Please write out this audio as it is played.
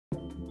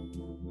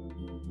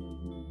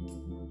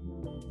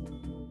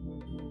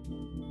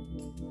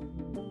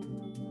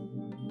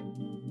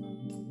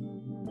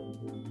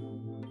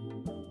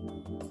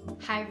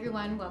Hi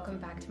everyone, welcome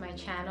back to my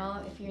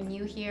channel. If you're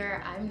new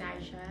here, I'm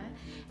Nyjah,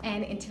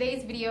 and in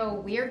today's video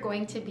we are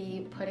going to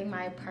be putting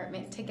my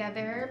apartment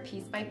together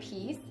piece by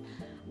piece.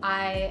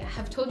 I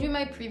have told you in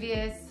my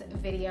previous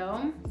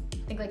video, I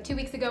think like 2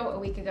 weeks ago, a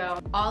week ago,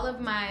 all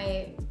of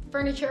my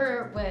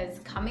furniture was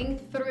coming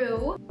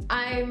through.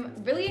 I'm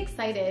really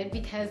excited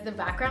because the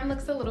background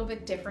looks a little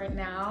bit different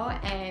now,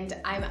 and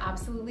I'm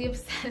absolutely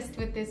obsessed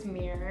with this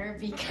mirror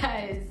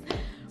because,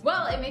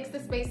 well, it makes the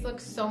space look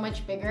so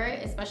much bigger,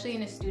 especially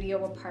in a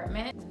studio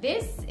apartment.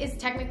 This is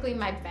technically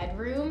my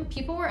bedroom.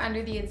 People were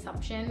under the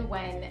assumption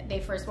when they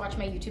first watched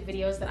my YouTube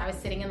videos that I was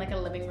sitting in like a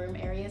living room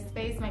area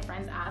space. My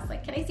friends asked,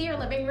 like, can I see your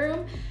living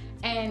room?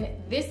 And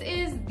this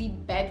is the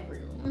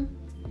bedroom.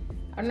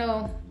 I don't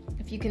know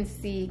if you can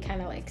see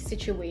kind of like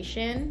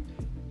situation.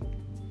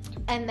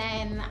 And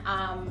then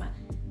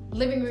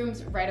living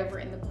room's right over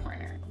in the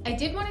corner. I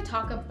did want to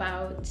talk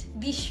about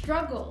the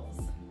struggles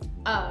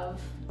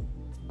of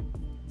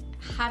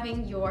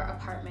having your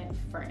apartment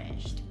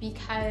furnished,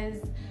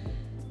 because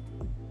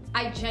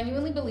I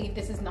genuinely believe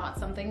this is not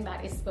something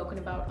that is spoken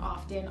about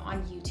often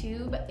on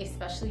YouTube,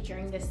 especially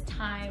during this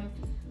time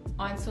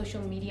on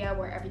social media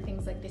where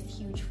everything's like this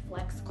huge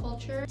flex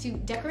culture. To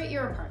decorate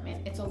your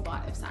apartment, it's a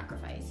lot of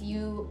sacrifice.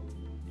 You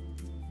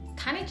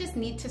kind of just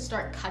need to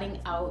start cutting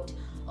out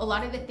a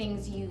lot of the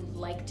things you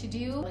like to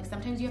do. Like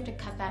sometimes you have to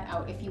cut that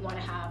out if you want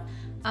to have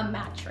a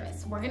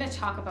mattress. We're gonna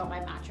talk about my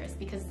mattress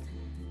because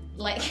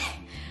like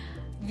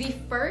the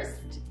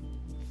first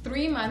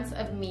 3 months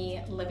of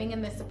me living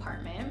in this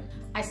apartment,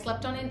 I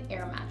slept on an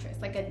air mattress,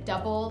 like a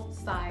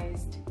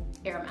double-sized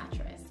air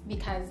mattress,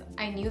 because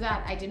I knew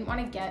that I didn't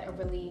want to get a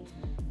really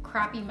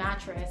crappy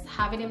mattress,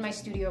 have it in my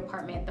studio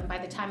apartment, then by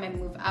the time I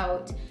move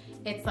out,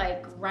 it's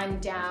like run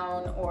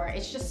down or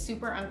it's just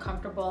super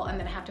uncomfortable, and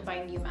then I have to buy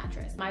a new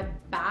mattress. My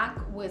back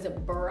was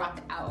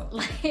broke out,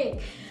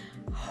 like,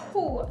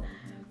 whew,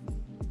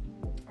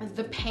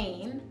 the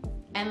pain.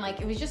 And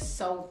like, it was just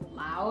so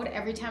loud.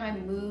 Every time I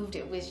moved,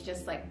 it was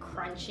just like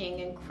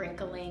crunching and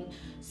crinkling.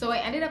 So I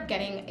ended up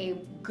getting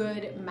a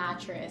good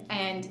mattress.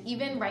 And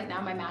even right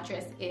now, my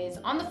mattress is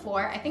on the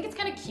floor. I think it's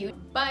kind of cute,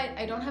 but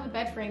I don't have a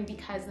bed frame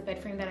because the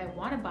bed frame that I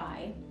want to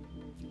buy,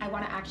 I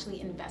want to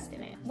actually invest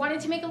in it. Wanted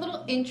to make a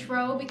little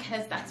intro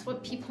because that's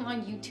what people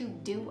on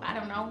YouTube do. I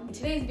don't know. In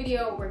today's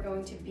video, we're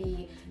going to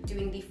be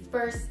doing the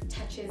first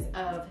touches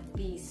of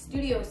the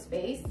studio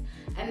space.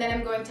 And then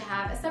I'm going to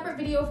have a separate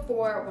video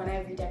for when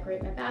I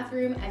redecorate my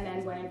bathroom and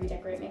then when I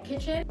redecorate my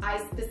kitchen. I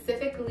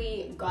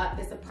specifically got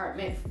this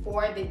apartment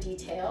for the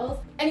details.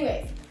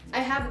 Anyways, I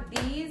have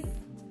these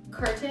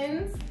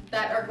curtains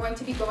that are going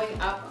to be going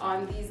up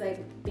on these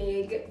like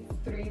big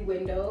 3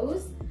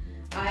 windows.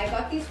 I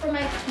got these from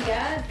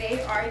IKEA.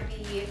 They are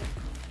the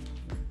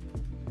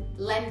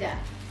Nyjah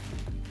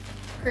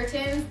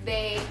curtains.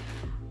 They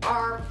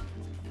are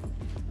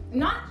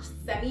not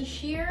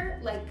semi-sheer,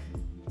 like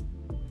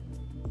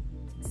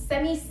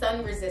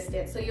semi-sun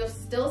resistant. So you'll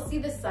still see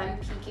the sun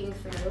peeking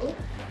through,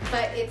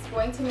 but it's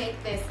going to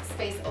make this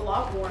space a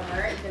lot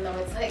warmer, even though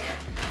it's like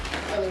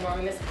really warm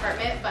in this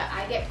apartment, but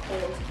I get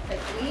cold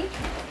quickly.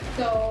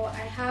 So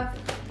I have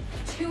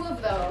 2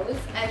 of those,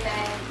 and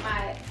then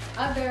my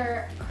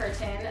other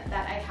curtain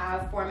that I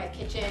have for my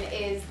kitchen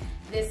is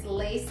this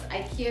lace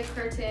IKEA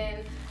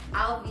curtain,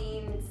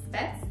 Alvin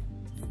Spitz,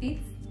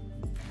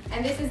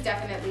 and this is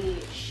definitely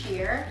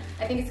sheer.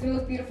 I think it's gonna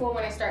look beautiful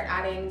when I start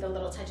adding the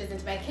little touches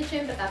into my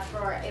kitchen, but that's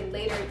for a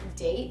later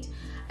date.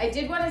 I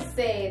did want to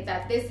say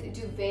that this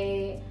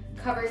duvet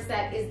cover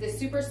set is the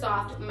super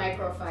soft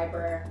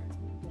microfiber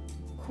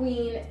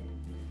queen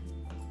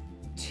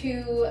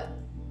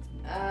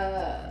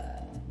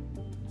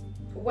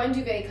 1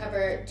 duvet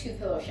cover, 2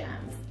 pillow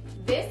shams.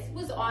 This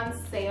was on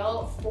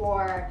sale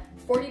for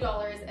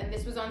 $40 and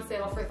this was on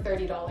sale for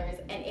 $30.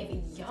 And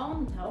if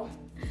y'all know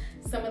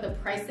some of the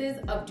prices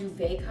of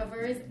duvet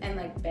covers and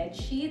like bed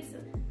sheets,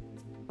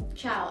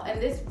 chow.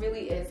 And this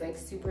really is like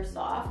super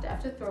soft. I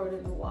have to throw it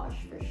in the wash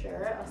for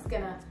sure. I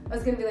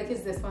was gonna be like,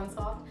 is this one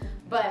soft?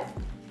 But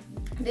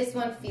this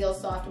one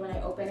feels soft when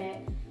I open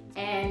it.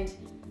 And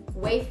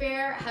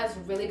Wayfair has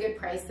really good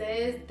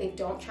prices. They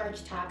don't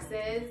charge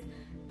taxes.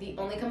 The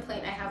only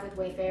complaint I have with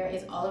Wayfair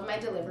is all of my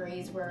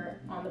deliveries were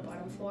on the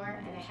bottom floor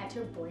and I had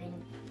to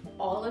bring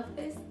all of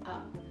this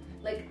up.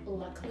 Like,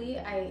 luckily,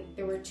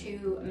 there were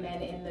 2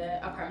 men in the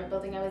apartment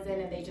building I was in,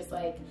 and they just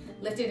like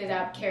lifted it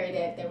up, carried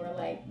it. They were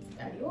like,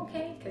 are you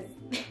okay? Because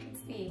they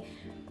could see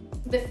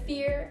the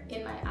fear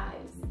in my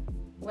eyes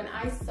when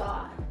I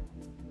saw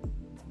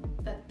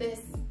that this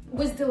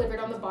was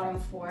delivered on the bottom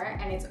floor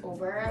and it's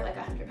over like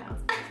 100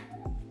 pounds.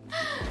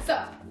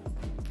 So,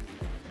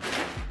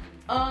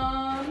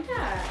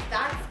 yeah,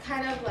 that's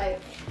kind of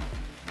like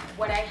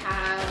what I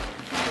have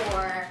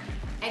for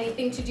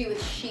anything to do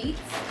with sheets.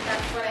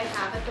 That's what I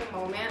have at the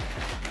moment.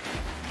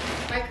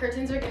 My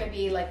curtains are gonna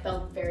be like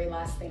the very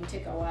last thing to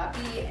go up.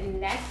 The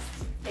next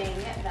thing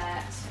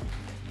that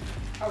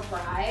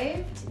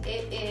arrived,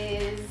 it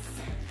is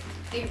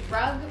a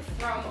rug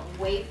from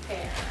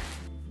Wayfair.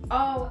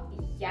 Oh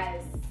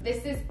yes,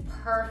 this is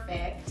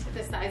perfect,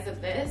 the size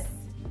of this.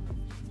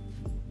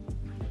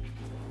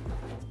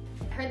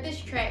 heard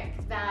this trick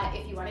that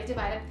if you want to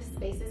divide up the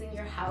spaces in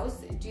your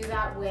house, do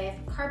that with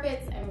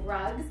carpets and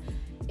rugs.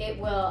 It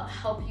will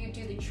help you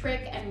do the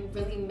trick and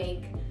really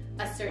make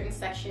a certain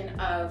section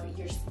of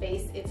your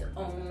space its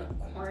own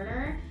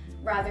corner,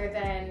 rather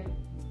than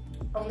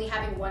only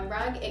having one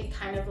rug. It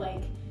kind of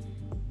like,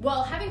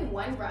 well, having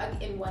one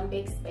rug in one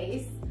big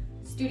space,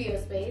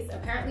 studio space,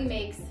 apparently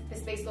makes the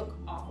space look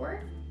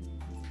awkward.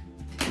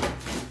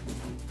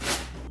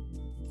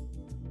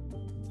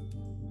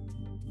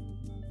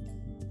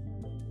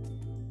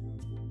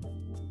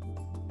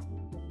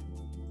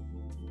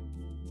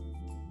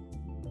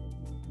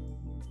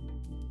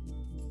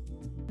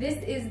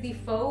 This is the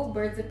faux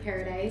birds of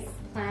paradise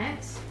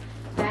plant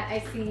that I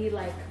see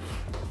like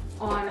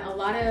on a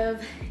lot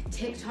of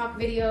TikTok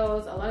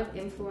videos, a lot of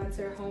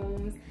influencer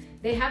homes.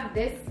 They have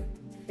this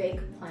fake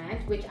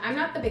plant, which I'm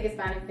not the biggest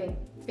fan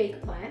of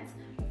fake plants.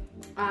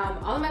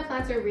 All of my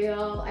plants are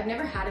real. I've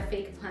never had a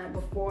fake plant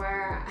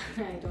before.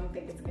 I don't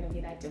think it's gonna be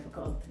that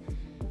difficult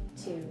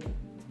to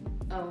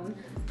own,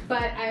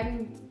 but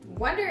I'm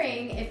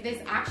wondering if this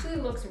actually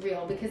looks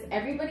real, because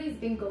everybody's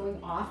been going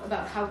off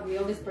about how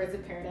real this birds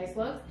of paradise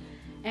looks,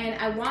 and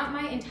I want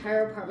my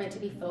entire apartment to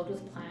be filled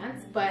with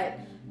plants, but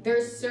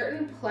there's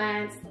certain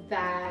plants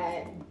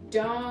that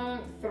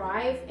don't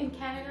thrive in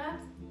Canada,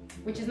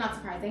 which is not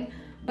surprising.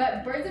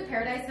 But birds of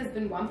paradise has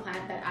been one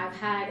plant that I've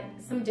had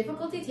some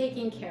difficulty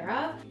taking care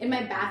of. In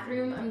my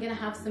bathroom, I'm gonna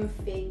have some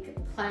fake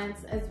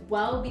plants as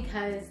well,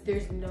 because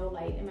there's no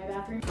light in my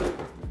bathroom.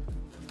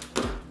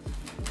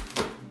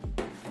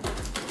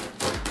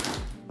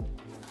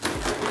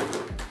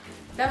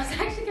 That was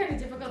actually kind of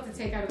difficult to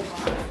take out of the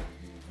box.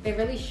 They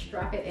really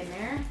strap it in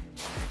there.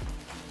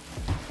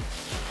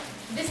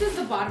 This is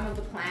the bottom of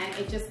the plant.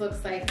 It just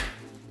looks like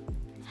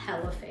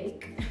hella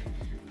fake,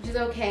 which is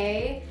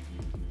okay.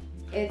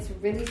 It's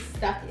really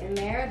stuck in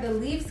there. The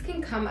leaves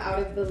can come out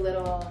of the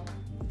little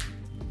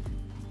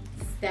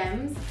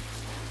stems.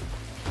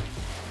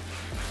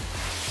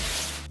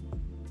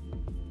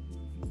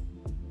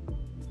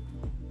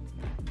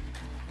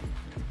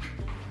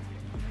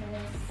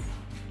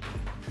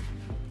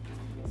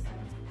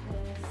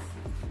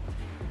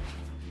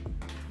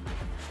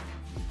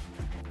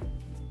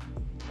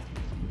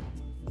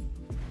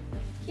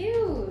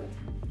 Cute.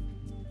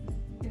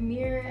 The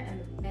mirror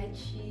and the bed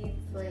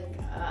sheets, like,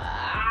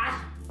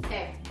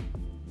 okay.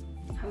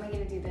 How am I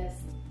gonna do this?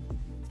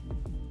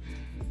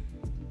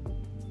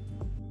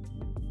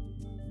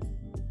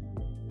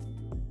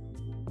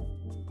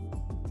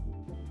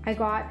 I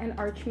got an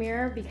arch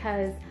mirror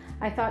because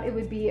I thought it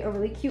would be a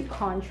really cute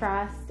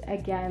contrast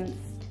against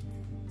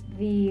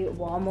the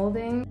wall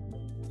molding.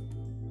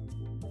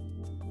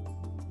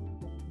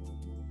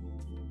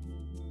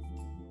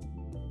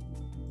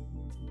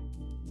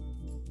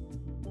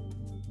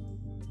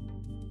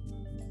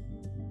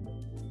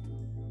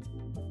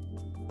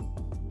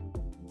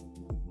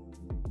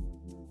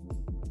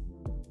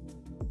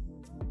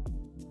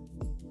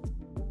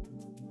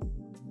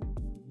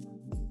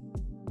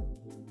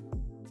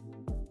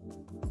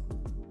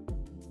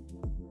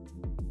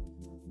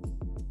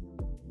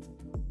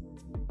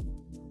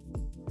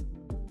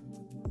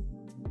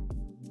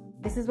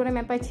 This is what I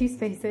meant by two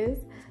spaces.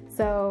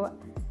 So,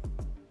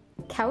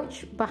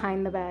 couch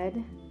behind the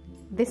bed,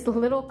 this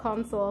little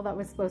console that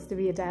was supposed to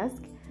be a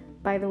desk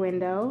by the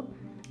window,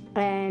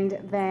 and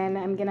then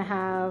I'm gonna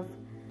have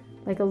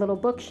like a little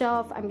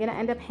bookshelf. I'm gonna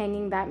end up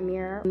hanging that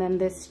mirror, and then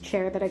this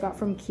chair that I got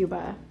from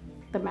Cuba,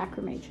 the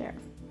macrame chair.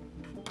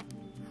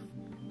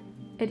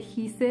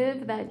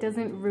 Adhesive that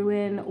doesn't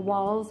ruin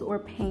walls or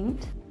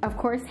paint. Of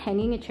course,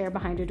 hanging a chair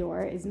behind a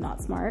door is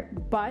not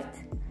smart, but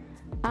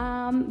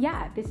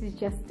yeah, this is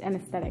just an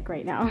aesthetic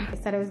right now. I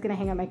said I was gonna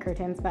hang up my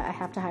curtains, but I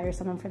have to hire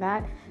someone for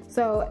that.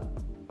 So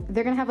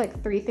they're gonna have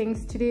like 3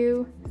 things to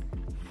do: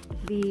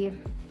 the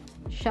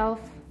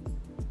shelf,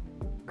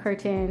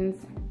 curtains,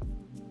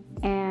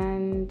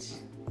 and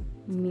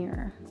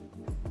mirror.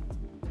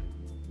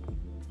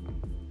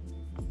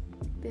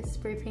 This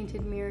spray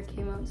painted mirror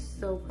came out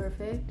so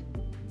perfect.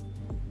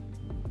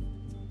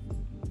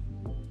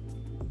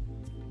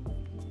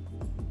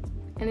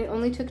 And it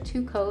only took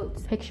 2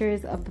 coats.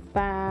 Pictures of the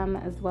fam,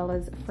 as well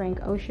as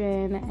Frank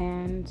Ocean,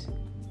 and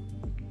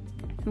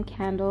some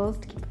candles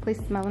to keep the place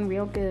smelling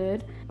real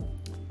good.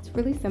 It's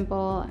really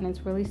simple and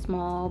it's really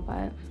small,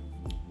 but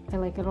I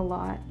like it a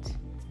lot.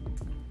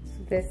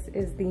 So this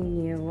is the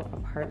new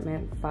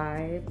apartment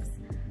vibes.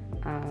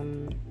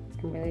 I'm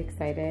really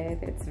excited.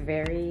 It's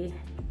very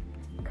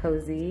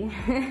cozy.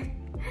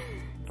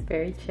 It's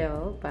very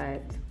chill,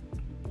 but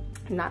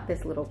not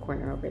this little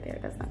corner over there.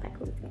 That's not that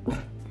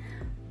cozy.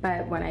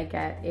 But when I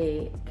get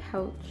a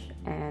couch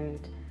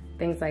and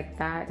things like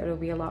that, it'll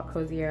be a lot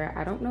cozier.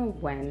 I don't know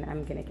when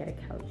I'm gonna get a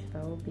couch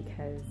though,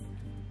 because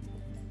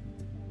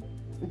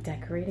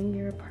decorating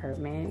your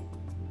apartment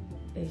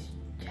is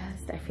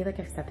just, I feel like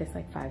I've said this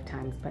like 5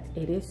 times, but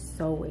it is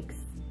so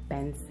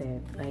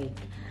expensive. Like,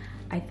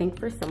 I think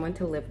for someone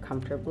to live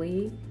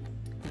comfortably,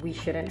 we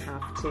shouldn't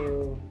have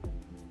to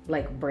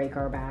like break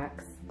our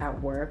backs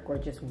at work or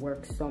just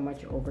work so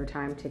much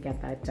overtime to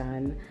get that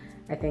done.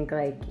 I think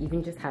like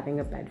even just having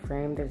a bed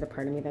frame, there's a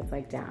part of me that's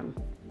like, damn,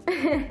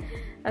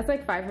 that's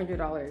like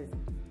 $500.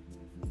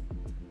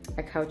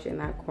 A couch in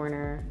that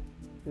corner,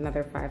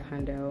 another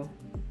 $500,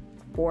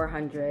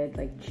 $400,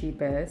 like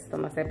cheapest,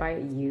 unless I buy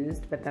it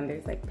used, but then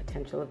there's like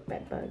potential of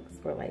bed bugs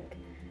or like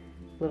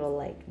little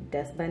like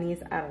dust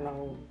bunnies. I don't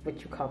know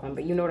what you call them,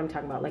 but you know what I'm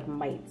talking about, like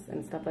mites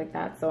and stuff like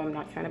that. So I'm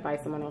not trying to buy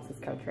someone else's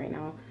couch right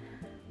now.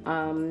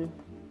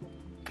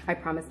 I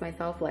promised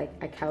myself like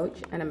a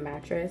couch and a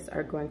mattress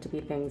are going to be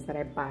things that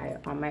I buy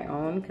on my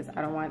own because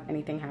I don't want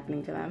anything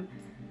happening to them.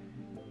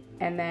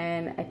 And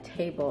then a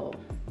table.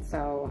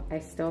 So I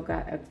still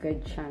got a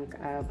good chunk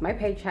of my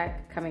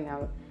paycheck coming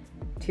out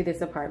to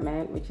this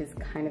apartment, which is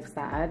kind of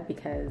sad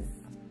because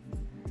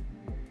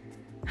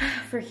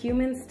for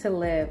humans to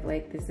live,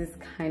 like this is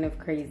kind of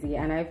crazy.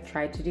 And I've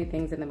tried to do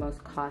things in the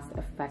most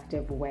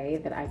cost-effective way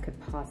that I could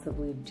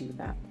possibly do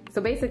that.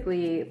 So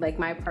basically, like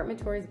my apartment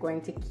tour is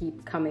going to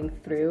keep coming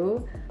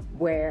through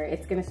where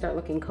it's gonna start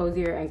looking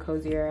cozier and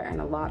cozier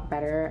and a lot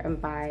better.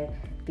 And by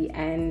the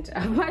end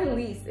of my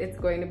lease, it's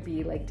going to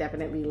be like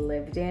definitely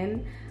lived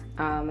in.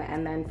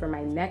 And then for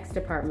my next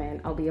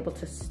apartment, I'll be able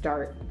to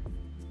start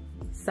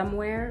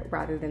somewhere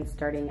rather than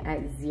starting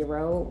at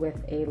zero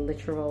with a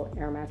literal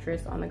air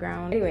mattress on the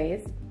ground.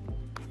 Anyways,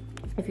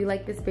 if you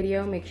like this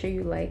video, make sure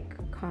you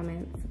like,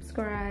 comment,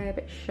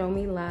 subscribe, show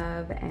me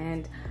love,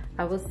 and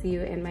I will see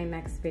you in my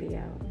next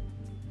video.